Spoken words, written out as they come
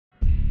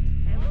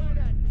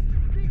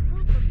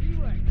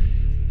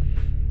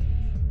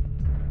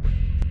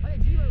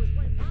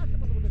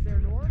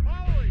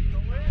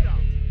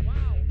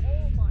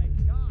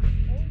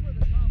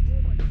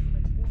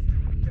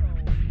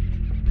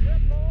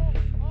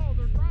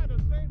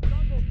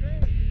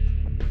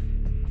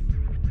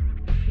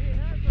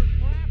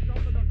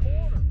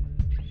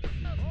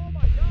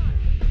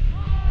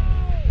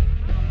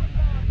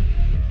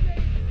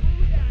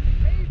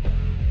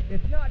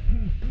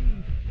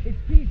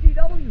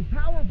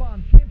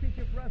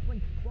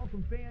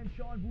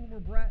Sean Boomer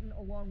Bratton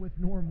along with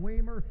Norm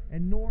Waymer.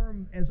 And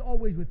Norm, as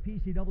always with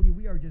PCW,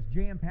 we are just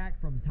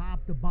jam-packed from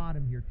top to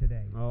bottom here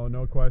today. Oh,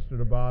 no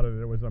question about it.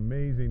 It was an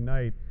amazing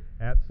night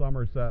at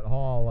Somerset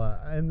Hall.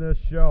 In this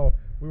show,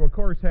 we will, of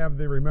course, have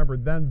the Remember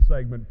Then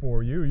segment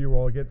for you. You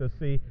will get to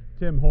see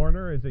Tim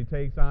Horner as he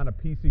takes on a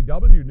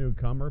PCW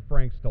newcomer,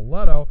 Frank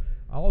Toledo.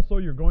 Also,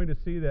 you're going to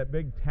see that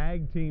big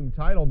tag team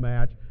title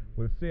match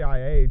with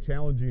CIA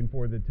challenging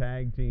for the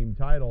tag team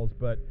titles.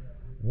 But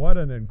what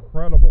an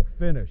incredible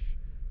finish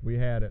we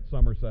had at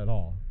Somerset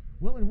Hall.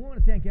 Well, and we want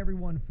to thank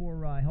everyone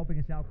for helping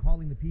us out,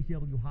 calling the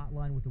PCW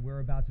hotline with the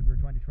whereabouts that we were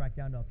trying to track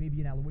down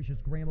Fabian Aloysius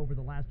Graham over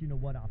the last,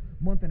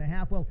 month and a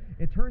half. Well,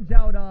 it turns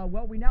out,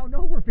 we now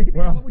know where Fabian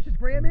Aloysius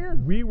Graham is.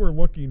 We were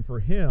looking for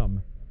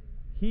him.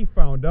 He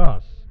found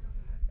us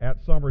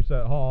at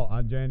Somerset Hall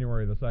on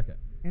January the 2nd.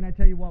 And I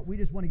tell you what, we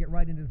just want to get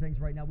right into things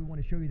right now. We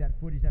want to show you that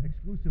footage, that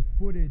exclusive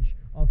footage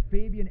of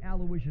Fabian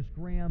Aloysius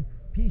Graham.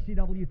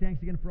 PCW,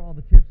 thanks again for all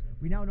the tips.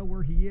 We now know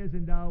where he is,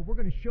 and we're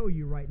going to show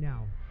you right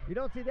now. You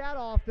don't see that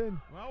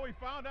often. Well, we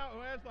found out who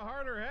has the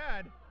harder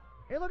head.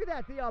 Hey, look at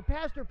that. The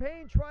Pastor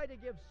Payne tried to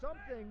give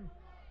something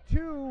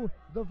to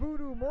the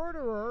Voodoo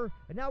Murderer,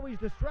 and now he's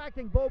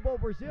distracting Bobo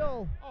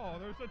Brazil. Oh,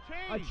 there's a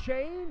chain. A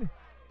chain?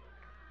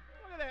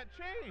 Look at that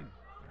chain.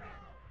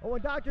 Oh,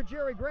 and Dr.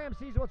 Jerry Graham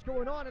sees what's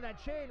going on in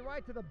that chain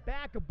right to the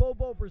back of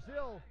Bobo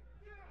Brazil.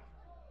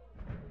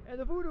 And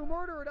the Voodoo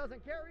Murderer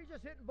doesn't care. He's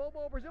just hitting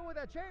Bobo Brazil with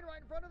that chain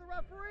right in front of the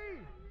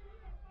referee.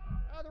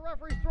 Now the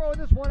referee's throwing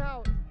this one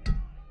out.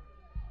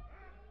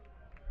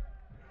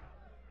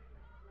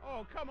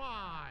 Oh, come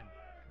on.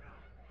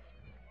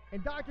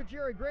 And Dr.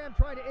 Jerry Graham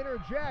trying to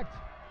interject,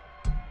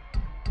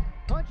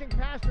 punching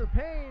Pastor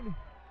Payne,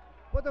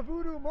 but the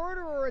Voodoo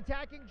Murderer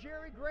attacking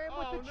Jerry Graham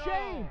with the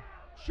chain.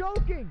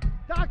 Choking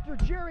Dr.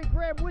 Jerry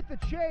Graham with the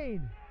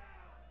chain.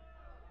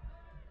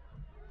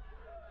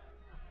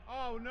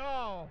 Oh,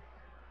 no.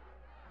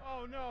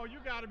 Oh, no, you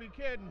got to be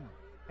kidding.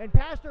 And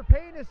Pastor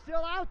Payne is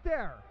still out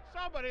there.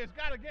 Somebody has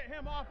got to get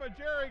him off of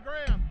Jerry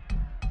Graham.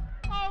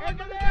 Oh, and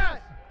look at that.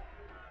 this.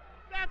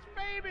 That's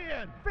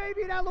Fabian.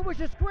 Fabian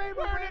Aloysius Graham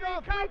Where ran did he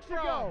off come weeks from?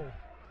 ago.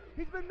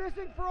 He's been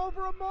missing for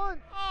over a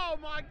month. Oh,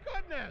 my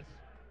goodness.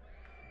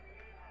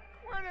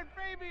 Where did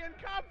Fabian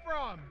come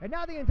from? And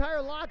now the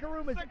entire locker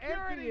room is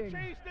Security emptying.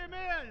 chased him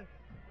in.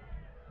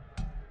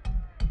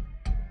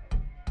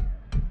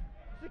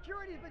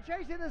 Security's been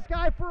chasing this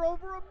guy for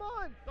over a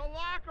month. The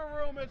locker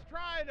room is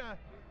trying to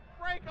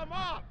break him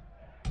up.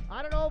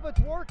 I don't know if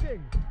it's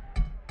working.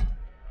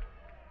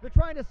 They're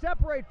trying to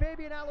separate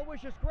Fabian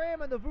Aloysius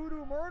Graham and the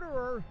Voodoo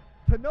Murderer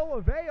to no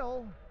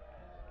avail.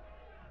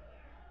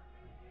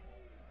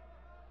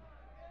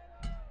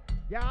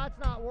 Yeah, it's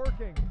not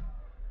working.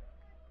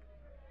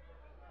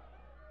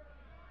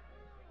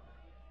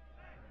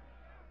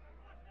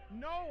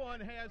 No one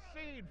has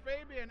seen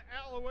Fabian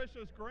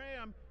Aloysius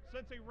Graham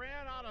since he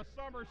ran out of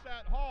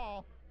Somerset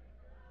Hall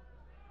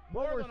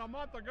more than a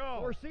month ago.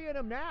 We're seeing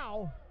him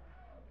now.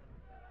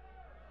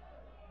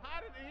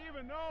 How did he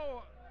even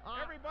know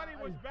everybody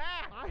was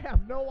back? I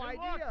have no and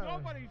idea.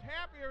 Look, nobody's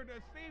happier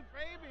to see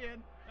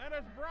Fabian than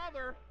his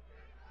brother,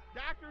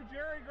 Dr.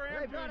 Jerry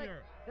Graham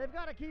Jr. They've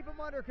got to keep him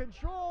under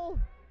control.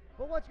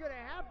 But what's going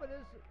to happen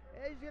is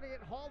he's going to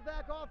get hauled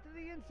back off to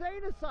the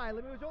insane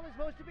asylum. He was only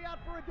supposed to be out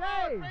for a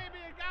day. Oh,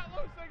 Fabian got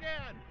loose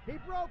again. He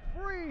broke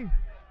free.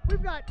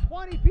 We've got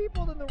 20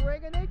 people in the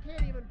ring, and they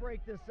can't even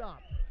break this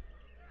up.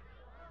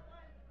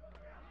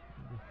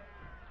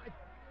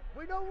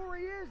 We know where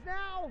he is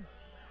now.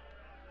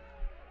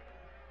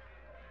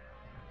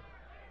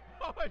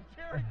 Oh, and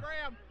Jerry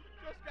Graham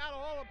just got a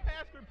hold of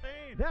Pastor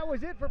Payne. That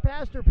was it for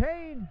Pastor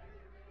Payne.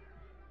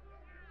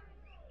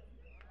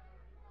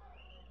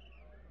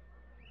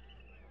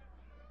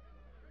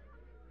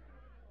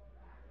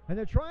 And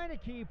they're trying to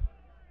keep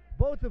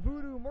both the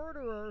Voodoo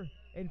Murderer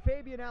and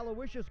Fabian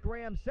Aloysius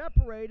Graham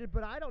separated,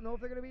 but I don't know if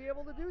they're going to be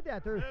able to do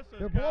that.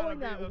 They're blowing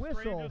that whistle. This is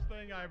the strangest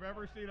thing I've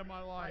ever seen in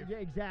my life. Yeah,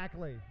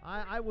 exactly.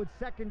 I would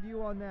second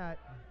you on that.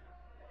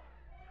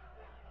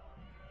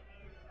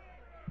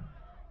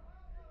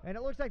 And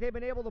it looks like they've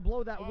been able to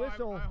blow that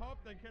whistle. I hope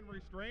they can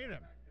restrain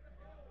him.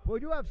 Well, we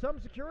do have some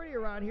security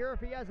around here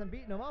if he hasn't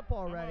beaten him up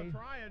already. I'm going to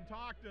try and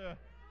talk to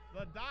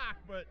the doc,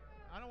 but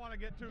I don't want to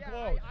get too yeah,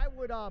 close. I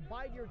would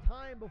bide your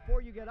time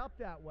before you get up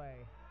that way.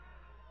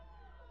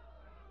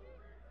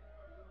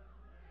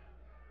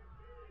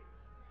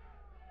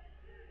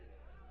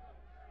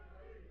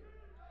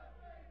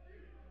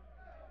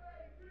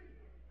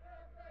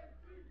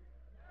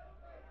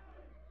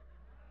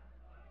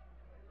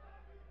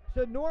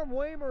 So Norm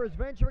Waymer is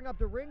venturing up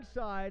the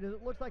ringside.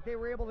 It looks like they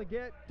were able to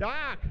get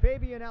Doc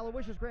Fabian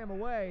Aloysius Graham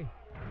away.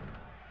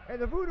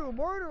 And the Voodoo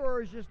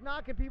Murderer is just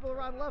knocking people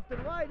around left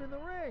and right in the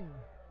ring.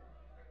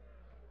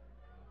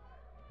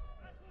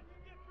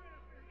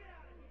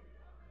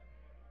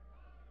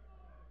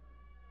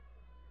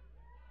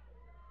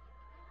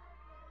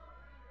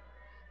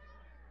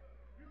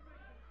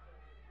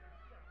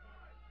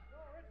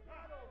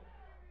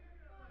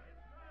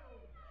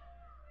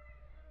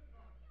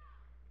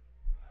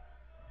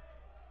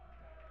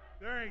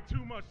 There ain't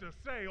too much to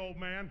say, old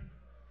man.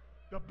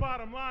 The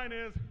bottom line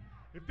is,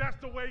 if that's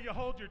the way you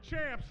hold your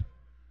champs,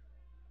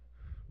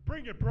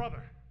 bring your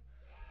brother.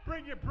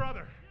 Bring your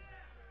brother.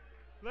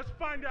 Let's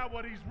find out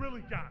what he's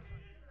really got.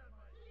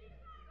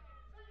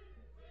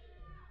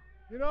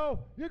 You know,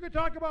 you can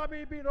talk about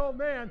me being an old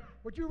man,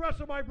 but you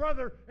wrestle my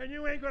brother, and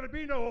you ain't going to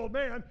be no old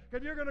man,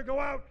 because you're going to go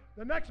out.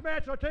 The next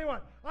match, I'll tell you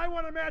what, I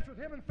want a match with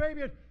him and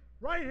Fabian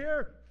right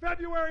here,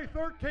 February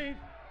 13th,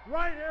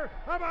 right here.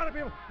 How about it,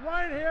 people?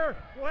 Right here,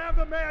 we'll have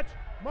the match.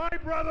 My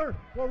brother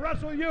will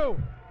wrestle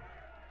you.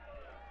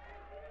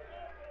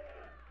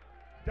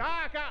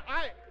 Doc,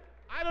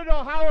 I don't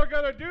know how we're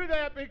going to do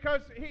that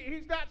because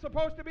he's not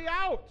supposed to be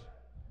out.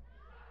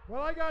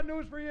 Well, I got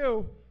news for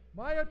you.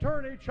 My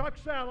attorney, Chuck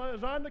Sala,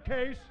 is on the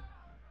case,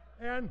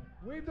 and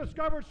we've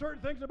discovered certain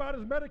things about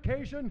his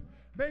medication.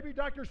 Maybe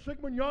Dr.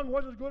 Sigmund Young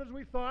wasn't as good as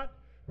we thought,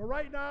 but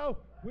right now,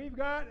 we've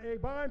got a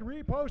bond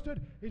reposted.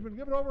 He's been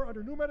given over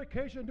under new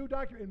medication, new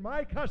doctor, in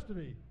my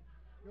custody.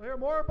 You'll hear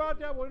more about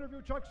that. We'll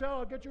interview Chuck Sala.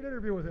 I'll get you an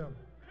interview with him.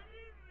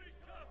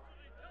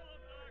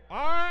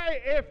 All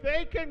right, if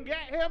they can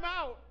get him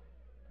out.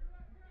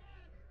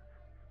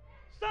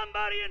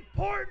 Somebody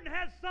important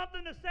has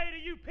something to say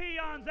to you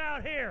peons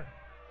out here.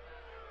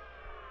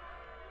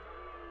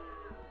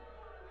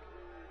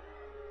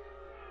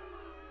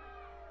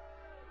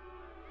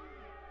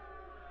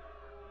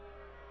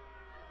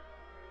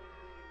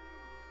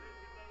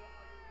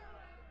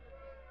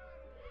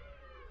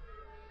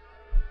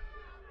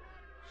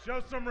 Show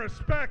some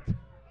respect.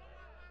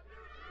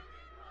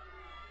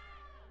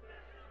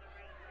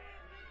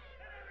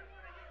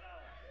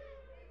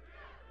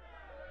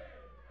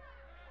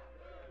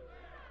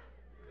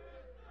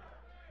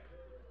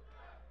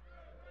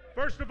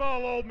 First of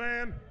all, old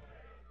man,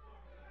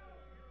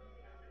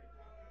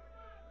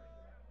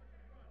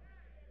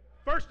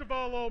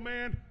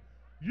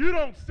 you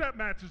don't set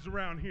matches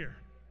around here.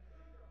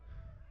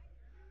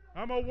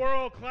 I'm a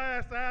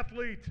world-class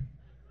athlete,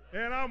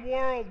 and I'm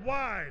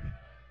worldwide.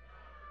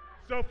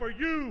 So for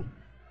you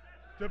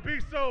to be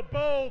so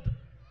bold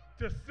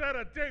to set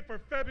a date for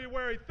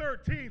February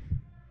 13th,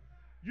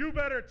 you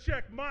better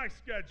check my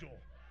schedule.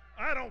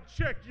 I don't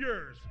check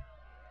yours.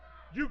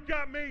 You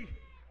got me?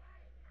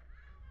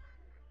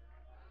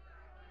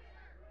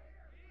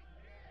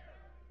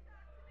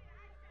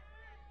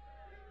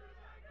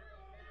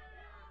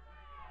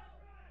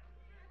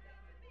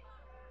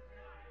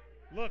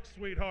 Look,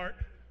 sweetheart,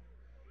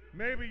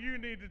 maybe you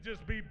need to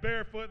just be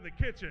barefoot in the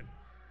kitchen.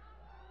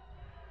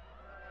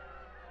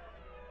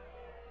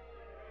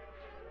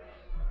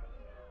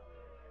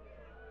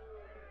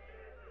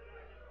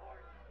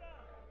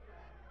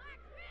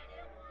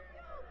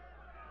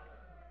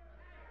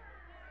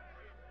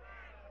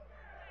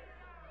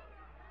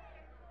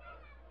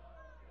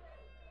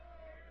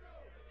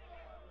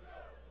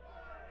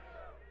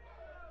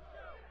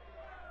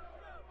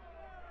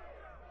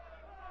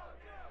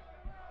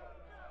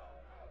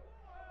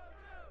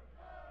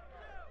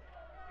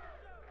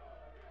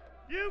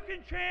 You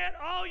can chant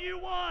all you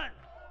want.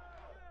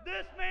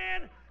 This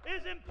man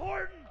is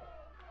important.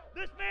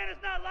 This man is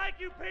not like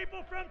you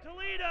people from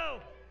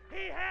Toledo.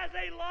 He has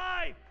a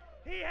life.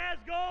 He has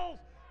goals.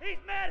 He's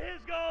met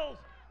his goals.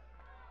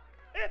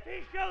 If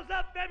he shows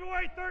up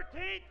February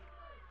 13th,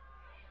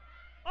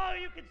 all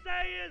you can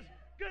say is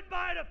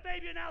goodbye to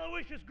Fabian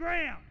Aloysius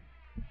Graham.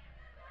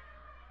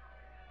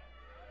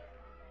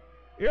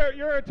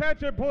 Your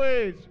attention,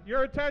 please.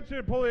 Your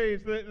attention,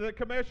 please. The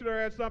commissioner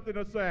has something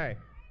to say.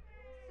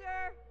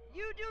 Sir,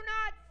 you do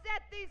not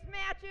set these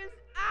matches.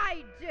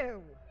 I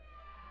do.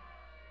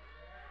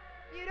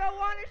 You don't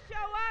want to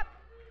show up?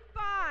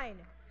 Fine.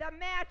 The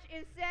match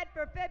is set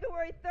for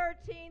February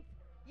 13th.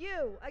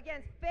 You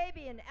against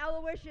Fabian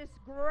Aloysius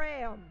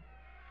Graham.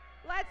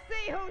 Let's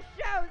see who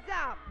shows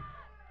up.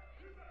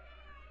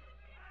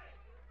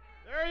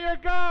 There you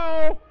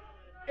go.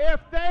 If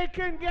they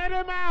can get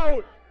him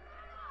out,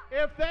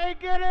 it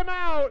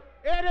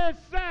is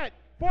set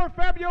for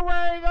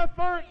February the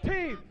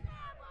 13th.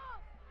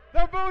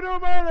 The Voodoo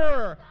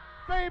Murderer,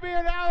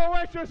 Fabian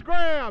Aloysius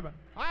Graham,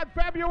 on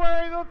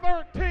February the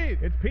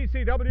 13th. It's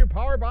PCW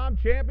Powerbomb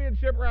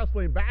Championship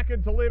Wrestling back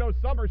in Toledo,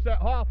 Somerset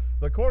Hall,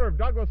 the corner of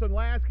Douglas and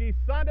Lasky,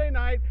 Sunday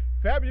night,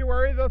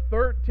 February the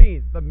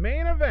 13th. The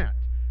main event,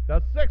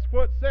 the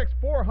 6'6",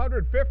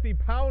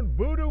 450-pound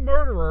Voodoo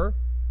Murderer,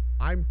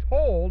 I'm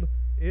told,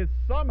 is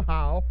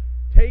somehow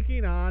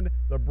taking on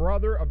the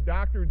brother of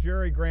Dr.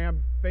 Jerry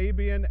Graham,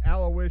 Fabian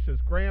Aloysius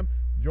Graham.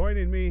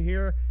 Joining me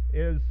here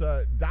is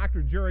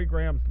Dr. Jerry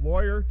Graham's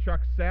lawyer,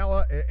 Chuck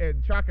Sala.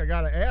 And Chuck, I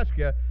got to ask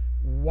you,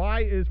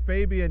 why is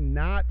Fabian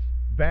not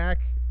back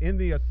in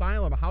the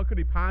asylum? How could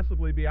he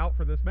possibly be out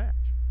for this match?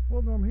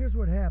 Well, Norm, here's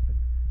what happened.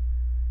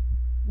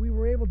 We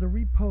were able to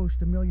repost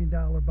 $1 million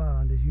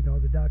bond. As you know,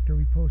 the doctor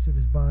reposted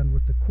his bond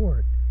with the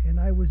court. And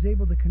I was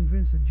able to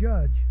convince a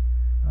judge,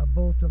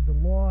 both of the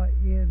law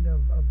and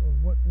of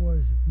what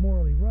was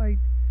morally right,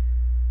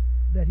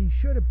 that he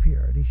should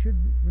appear and he should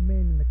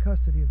remain in the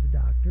custody of the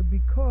doctor,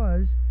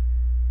 because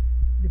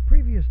the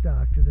previous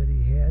doctor that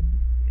he had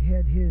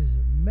his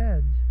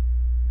meds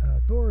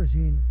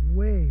Thorazine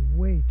way,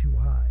 way too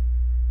high.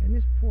 And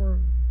this poor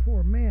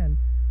man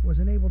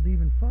wasn't able to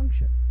even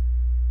function.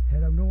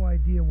 Had no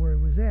idea where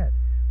he was at.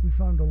 We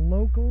found a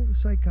local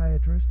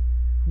psychiatrist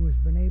who has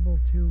been able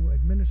to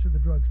administer the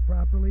drugs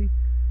properly,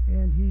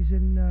 and he's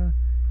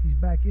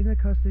back in the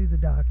custody of the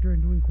doctor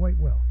and doing quite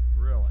well.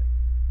 Really?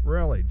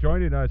 Really.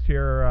 Joining us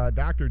here,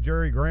 Dr.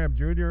 Jerry Graham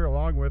Jr.,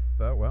 along with,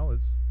 his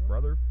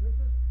brother,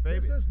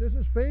 Fabian. This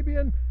is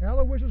Fabian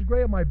Aloysius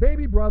Graham, my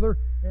baby brother,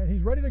 and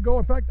he's ready to go.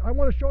 In fact, I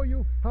want to show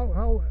you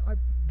how I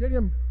get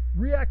him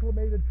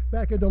reacclimated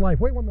back into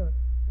life. Wait 1 minute.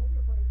 Don't be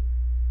afraid.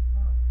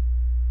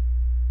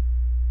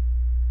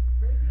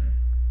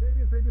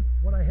 Fabian,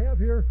 what I have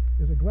here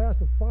is a glass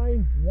of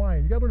fine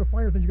wine. You got to learn the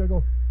finer things. You got to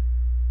go.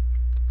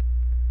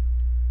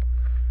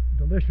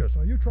 Delicious.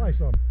 Now you try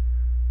some.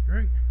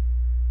 Drink.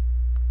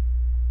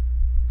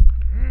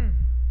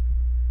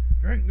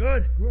 Drink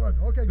good. Good.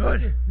 Okay.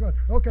 Good. Good.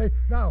 Okay.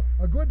 Now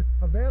a good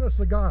Havana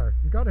cigar.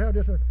 You got to have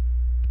this. You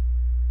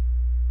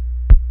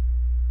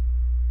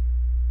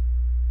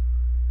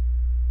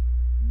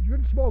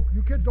shouldn't smoke.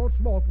 You kids don't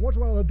smoke. Once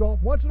in a while, an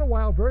adult. Once in a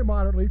while, very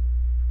moderately.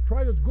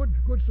 Try this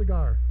good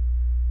cigar.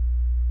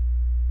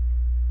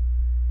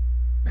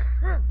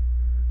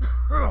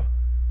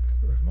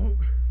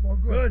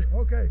 Smoke good.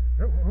 Okay.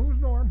 Who's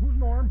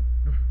Norm?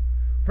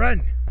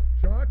 Friend.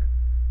 Chuck.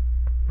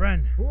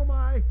 Friend. Who am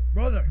I?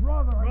 Brother.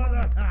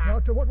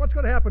 Now, what's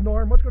going to happen,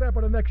 Norm? What's going to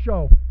happen in the next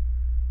show?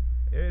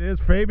 It is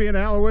Fabian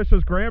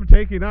Aloysius Graham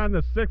taking on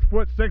the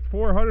 6'6",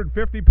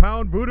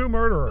 450-pound voodoo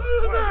murderer.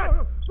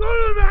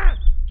 Voodoo man!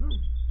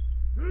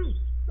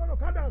 No,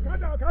 calm down.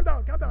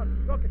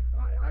 Okay,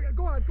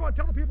 go on,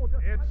 tell the people.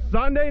 It's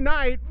Sunday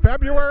night,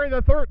 February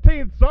the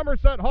 13th,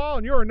 Somerset Hall,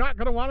 and you are not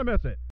going to want to miss it.